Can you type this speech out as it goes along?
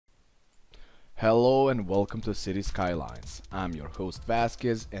Hello and welcome to City Skylines. I'm your host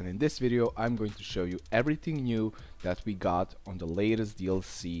Waskez, and in this video I'm going to show you everything new that we got on the latest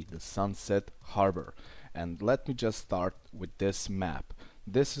DLC, the Sunset Harbor. And let me just start with this map.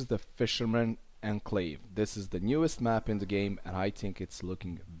 This is the Fisherman Enclave. This is the newest map in the game, and I think it's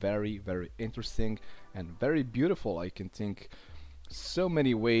looking very interesting and very beautiful. I can think so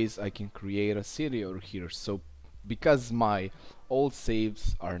many ways I can create a city over here. So because my old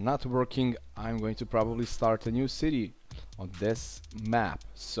saves are not working, I'm going to probably start a new city on this map.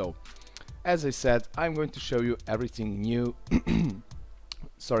 So as I said, I'm going to show you everything new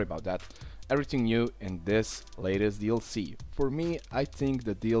sorry about that, everything new in this latest DLC. For me, I think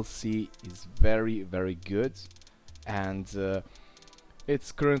the DLC is very good, and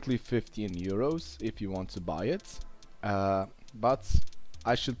it's currently 15 euros if you want to buy it, but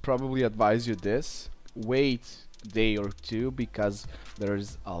I should probably advise you this: wait day or two, because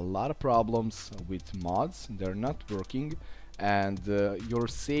there's a lot of problems with mods. They're not working, and your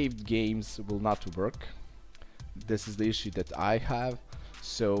saved games will not work. This is the issue that I have.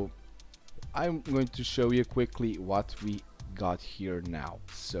 So I'm going to show you quickly what we got here now.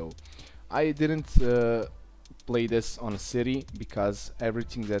 So I didn't play this on a city because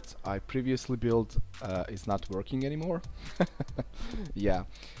everything that I previously built is not working anymore. Yeah,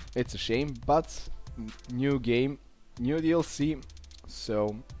 it's a shame, but new game, new DLC,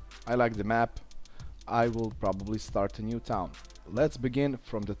 so I like the map. I will probably start a new town. Let's begin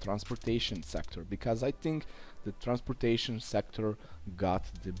from the transportation sector, because I think the transportation sector got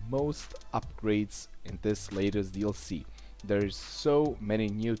the most upgrades in this latest DLC. There's so many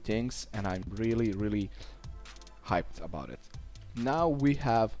new things, and I'm really hyped about it. Now we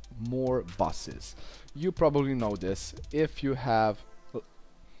have more buses. You probably know this if you have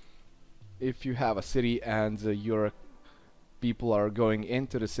a city and your people are going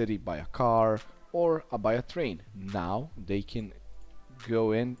into the city by a car or by a train. Now they can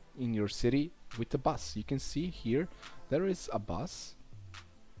go in your city with a bus. You can see here there is a bus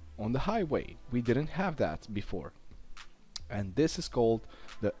on the highway. We didn't have that before, and this is called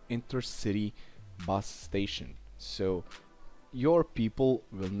the intercity bus station. So your people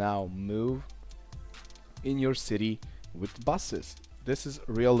will now move in your city with buses. This is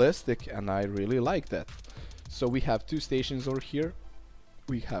realistic, and I really like that. So we have two stations over here.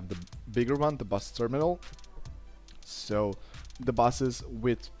 We have the bigger one, the bus terminal. So the buses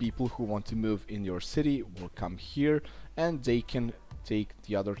with people who want to move in your city will come here, and they can take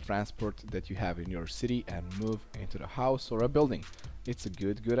the other transport that you have in your city and move into the house or a building. It's a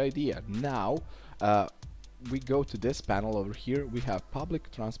good idea. Now we go to this panel over here. We have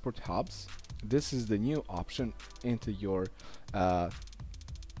public transport hubs. This is the new option into your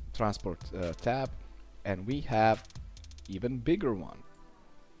transport tab, and we have even bigger one.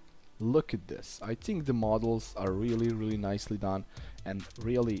 Look at this. I think the models are really nicely done and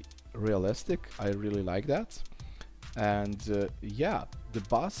really realistic. I really like that. And yeah, the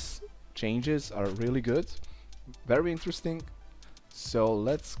bus changes are really good, very interesting. So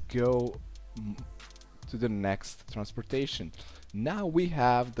let's go to the next transportation. Now we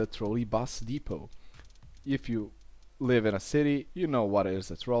have the trolley bus depot. If you live in a city, you know what is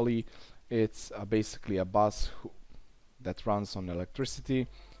a trolley. It's basically a bus that runs on electricity,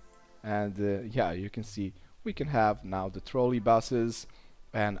 and yeah, you can see we can have now the trolley buses,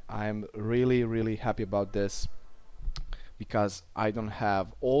 and I'm really happy about this, because I don't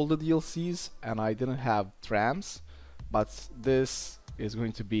have all the DLCs and I didn't have trams, but this is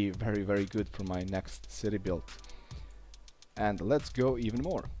going to be very good for my next city build. And let's go even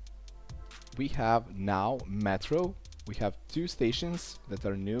more. We have now metro. We have two stations that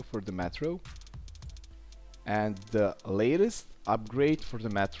are new for the metro, and the latest upgrade for the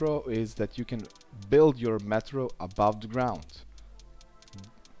metro is that you can build your metro above the ground.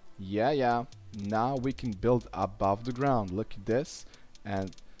 Yeah, now we can build above the ground. Look at this,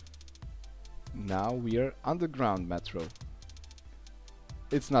 and now we are underground metro.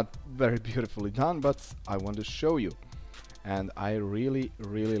 It's not very beautifully done, but I want to show you, and I really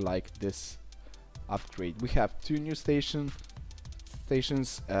like this upgrade. We have two new stations.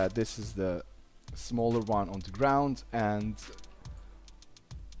 This is the smaller one on the ground, and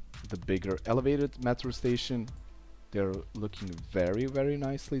the bigger elevated metro station. They're looking very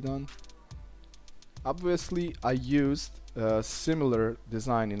nicely done. Obviously I used a similar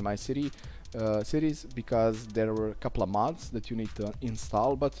design in my cities, because there were a couple of mods that you need to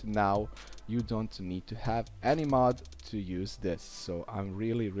install, but now you don't need to have any mod to use this. So I'm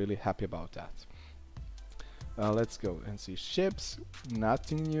really happy about that. Let's go and see ships.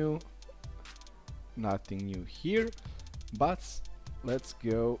 Nothing new here, but let's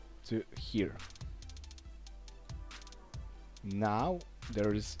go to here. Now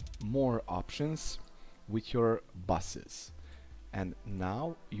there is more options with your buses, and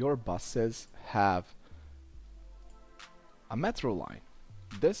now your buses have a metro line.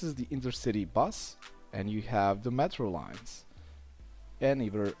 This is the intercity bus, and you have the metro lines, and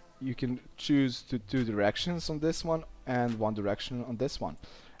either you can choose to two directions on this one and one direction on this one.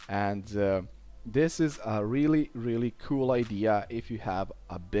 And this is a really cool idea if you have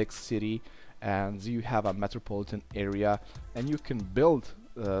a big city and you have a metropolitan area and you can build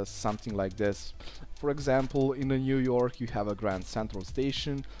something like this. For example, in New York you have a Grand Central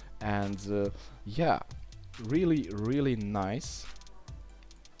Station, and yeah, really nice.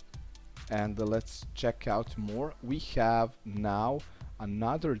 And let's check out more. We have now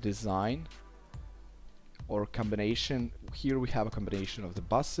another design or combination. Here we have a combination of the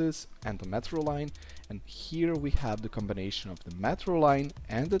buses and the metro line, and here we have the combination of the metro line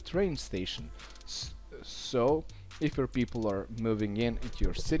and the train station. So if your people are moving into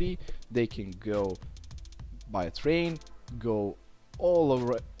your city, they can go by a train, go all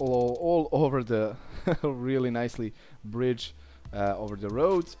over the really nicely bridge over the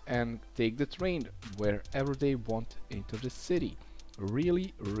roads, and take the train wherever they want into the city.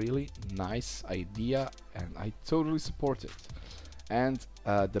 Really nice idea, and I totally support it. And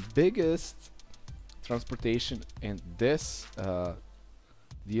the biggest transportation in this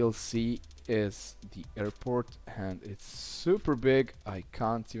DLC is the airport, and it's super big. I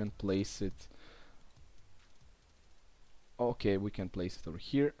can't even place it. Okay, we can place it over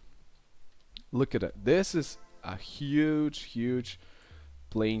here. Look at it. This is a huge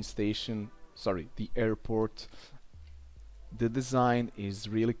plane station, sorry, the airport. The design is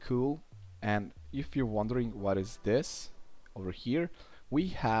really cool, and if you're wondering what is this over here, we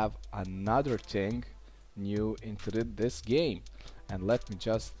have another thing new into this game, and let me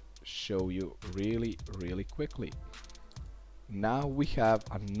just show you really quickly. Now we have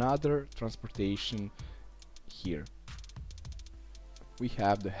another transportation here. We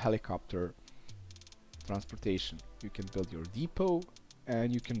have the helicopter transportation. You can build your depot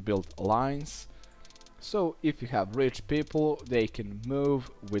and you can build lines. So if you have rich people, they can move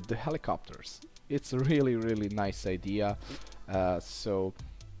with the helicopters. It's a really nice idea. So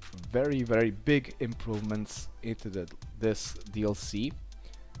very big improvements into this DLC.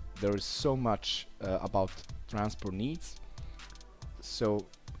 There is so much about transport needs. So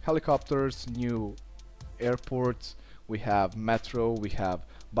helicopters, new airports, we have metro, we have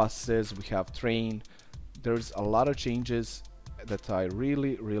buses, we have train. There's a lot of changes that I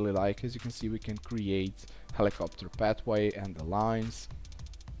really like. As you can see, we can create helicopter pathway and the lines.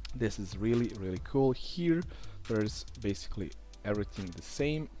 This is really cool. Here there's basically everything the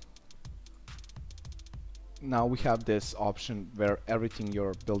same. Now we have this option where everything,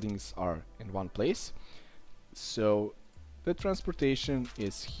 your buildings are in one place. So the transportation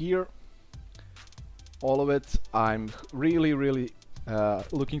is here, all of it. I'm really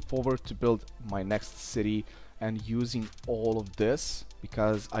looking forward to build my next city and using all of this,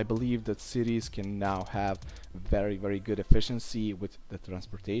 because I believe that cities can now have very good efficiency with the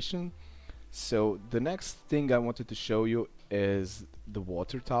transportation. So the next thing I wanted to show you is the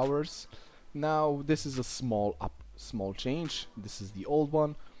water towers. Now this is a small change. This is the old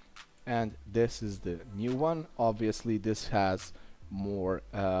one and this is the new one. Obviously this has more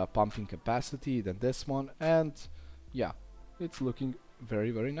pumping capacity than this one, and yeah, it's looking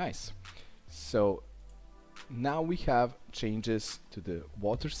very nice. So now we have changes to the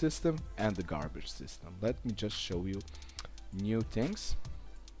water system and the garbage system. Let me just show you new things.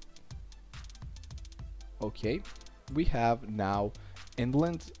 Okay, we have now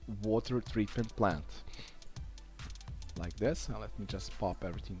inland water treatment plant like this. Now let me just pop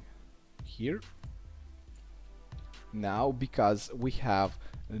everything here. Now, because we have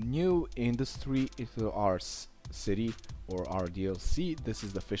a new industry into our city or our DLC, this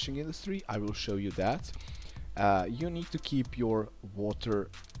is the fishing industry. I will show you that. You need to keep your water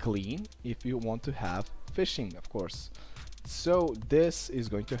clean if you want to have fishing, of course. So this is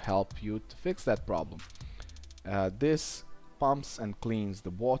going to help you to fix that problem. This pumps and cleans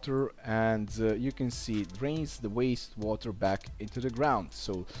the water, and you can see it drains the wastewater back into the ground.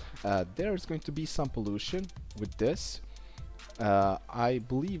 So there's going to be some pollution with this. I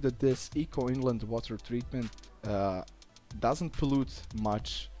believe that this eco inland water treatment doesn't pollute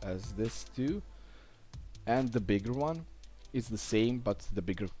much as this do, and the bigger one is the same but the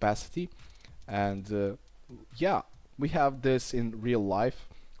bigger capacity. And yeah, we have this in real life,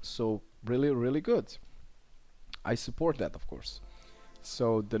 so really good. I support that, of course.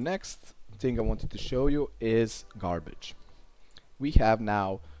 So the next thing I wanted to show you is garbage. We have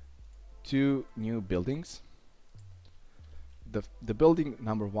now two new buildings. The building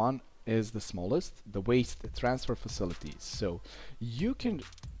number one is the smallest, the waste transfer facility. So you can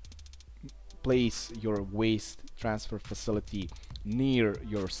place your waste transfer facility near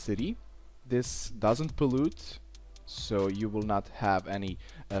your city. This doesn't pollute, so you will not have any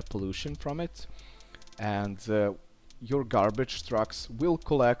pollution from it, and your garbage trucks will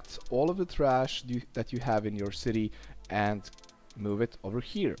collect all of the trash that you have in your city and move it over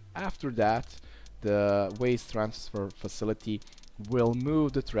here. After that, the waste transfer facility will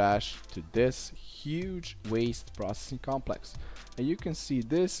move the trash to this huge waste processing complex. And you can see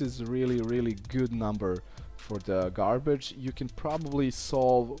this is really good number for the garbage. You can probably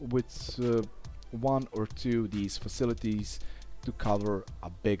solve with one or two of these facilities to cover a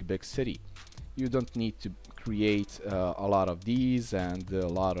big city. You don't need to create a lot of these and a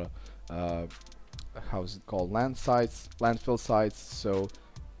lot of how's it called, landfill sites. So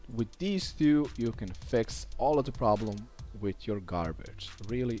with these two you can fix all of the problem with your garbage.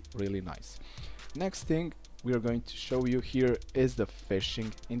 Really nice. Next thing we are going to show you here is the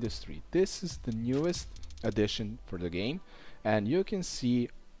fishing industry. This is the newest addition for the game, and you can see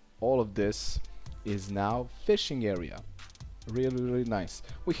all of this is now fishing area. Really nice.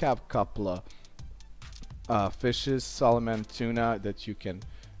 We have a couple of fishes, salmon, tuna that you can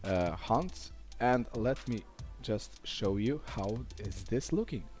hunt, and let me just show you how is this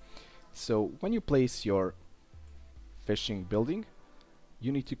looking. So when you place your fishing building,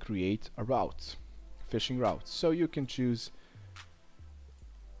 you need to create a route, fishing route. So you can choose,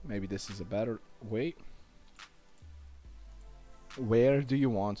 maybe this is a better way. Where do you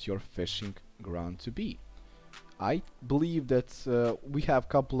want your fishing ground to be? I believe that we have a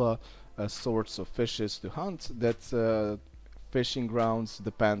couple of sorts of fishes to hunt, that fishing grounds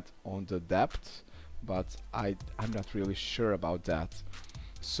depend on the depth, but I'm not really sure about that.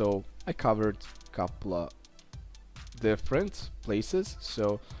 So I covered a couple of different places.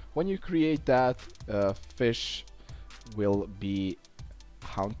 So when you create that, fish will be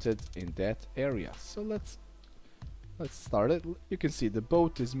hunted in that area. So let's start it. You can see the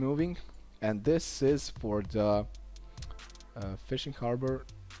boat is moving, and this is for the fishing harbor.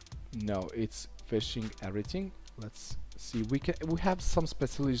 No, it's fishing everything. Let's see. We have some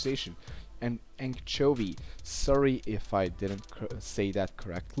specialization. And anchovy. Sorry if I didn't say that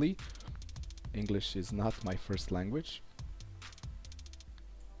correctly. English is not my first language.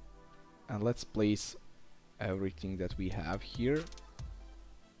 And let's place everything that we have here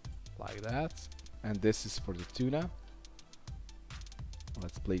like that. And this is for the tuna.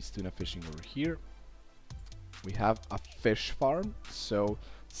 Let's place tuna fishing over here. We have a fish farm, so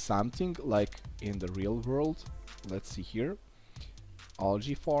something like in the real world. Let's see here.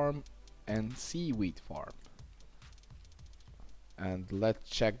 Algae farm and seaweed farm. And let's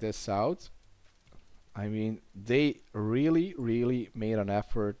check this out. I mean, they really made an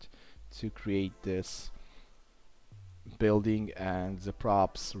effort to create this building, and the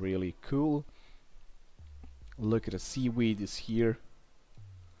props really cool. Look at the seaweed is here.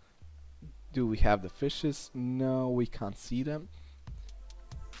 Do we have the fishes? No, we can't see them,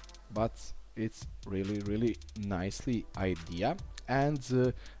 but it's really nicely idea.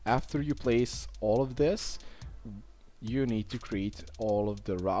 And after you place all of this, you need to create all of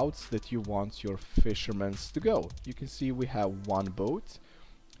the routes that you want your fishermen to go. You can see we have one boat,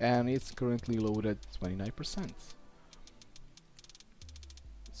 and it's currently loaded 29%.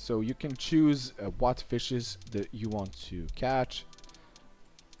 So you can choose what fishes that you want to catch.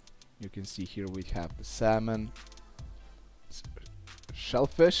 You can see here we have the salmon,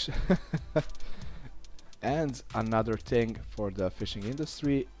 shellfish. And another thing for the fishing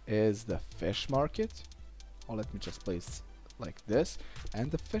industry is the fish market. Oh, let me just place like this,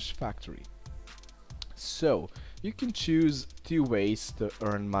 and the fish factory. So you can choose two ways to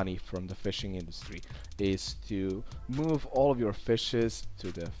earn money from the fishing industry. Is to move all of your fishes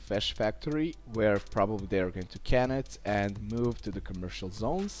to the fish factory, where probably they are going to can it and move to the commercial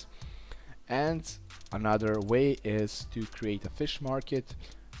zones. And another way is to create a fish market,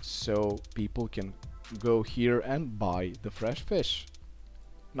 so people can go here and buy the fresh fish.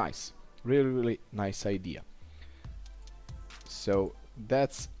 Nice, really nice idea. So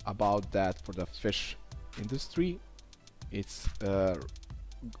that's about that for the fish industry. It's a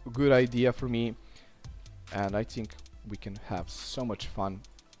good idea for me, and I think we can have so much fun.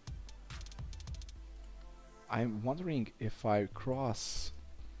 I'm wondering if I cross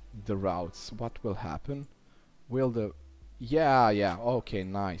the routes, what will happen? Will the yeah, okay,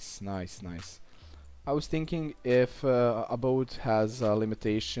 nice. I was thinking if a boat has a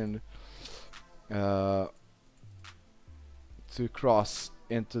limitation to cross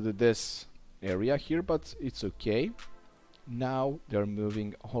into this area here, but it's okay. Now they're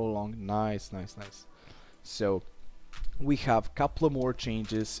moving all along. Nice, nice, nice. So we have couple of more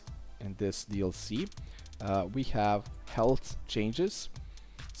changes in this DLC. We have health changes.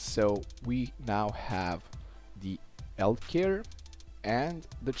 So we now have the health care and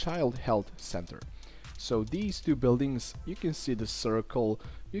the child health center. So these two buildings, you can see the circle.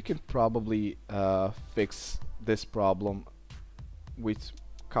 You can probably fix this problem with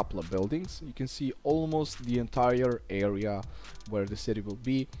a couple of buildings. You can see almost the entire area where the city will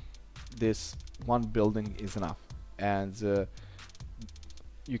be. This one building is enough. And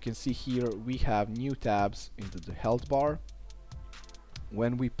you can see here we have new tabs into the health bar.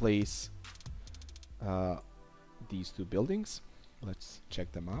 When we place these two buildings, let's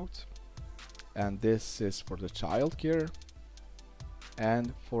check them out. And this is for the child care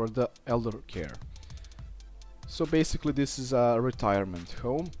and for the elder care. So basically this is a retirement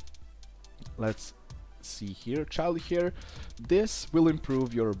home. Let's see here, child care. This will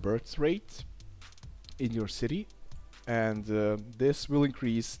improve your birth rate in your city, and this will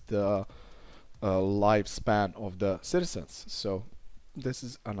increase the lifespan of the citizens. So this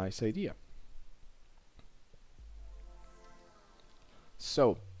is a nice idea.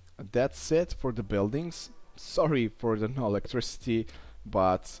 So that's it for the buildings. Sorry for the no electricity,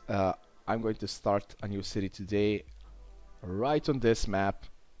 but I'm going to start a new city today right on this map,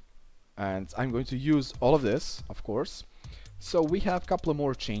 and I'm going to use all of this, of course. So we have a couple of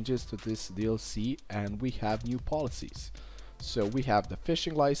more changes to this DLC, and we have new policies. So we have the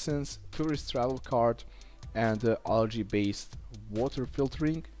fishing license, tourist travel card, and the algae-based water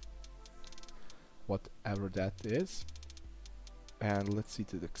filtering, whatever that is. And let's see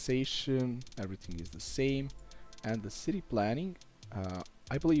the taxation, everything is the same. And the city planning,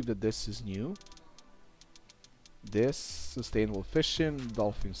 I believe that this is new. This sustainable fishing,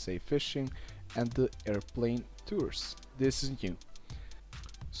 dolphin safe fishing, and the airplane tours, this is new.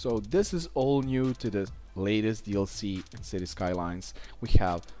 So this is all new to the latest DLC in City Skylines. We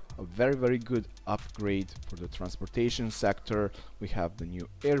have a very good upgrade for the transportation sector. We have the new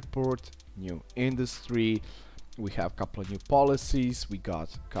airport, new industry. We have a couple of new policies. We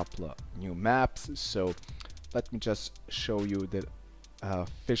got a couple of new maps. So let me just show you the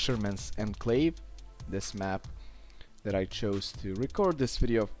Fisherman's Enclave, this map that I chose to record this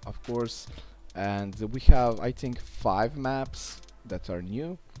video, of course. And we have, I think, 5 maps that are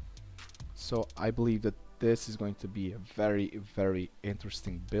new. So I believe that this is going to be a very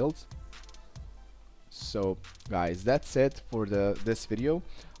interesting build. So guys, that's it for this video.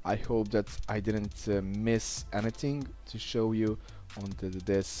 I hope that I didn't miss anything to show you on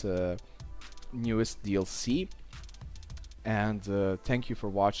this newest DLC. And thank you for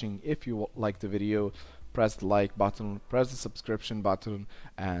watching. If you like the video, press the like button, press the subscription button,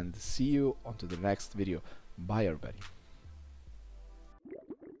 and see you onto the next video. Bye everybody.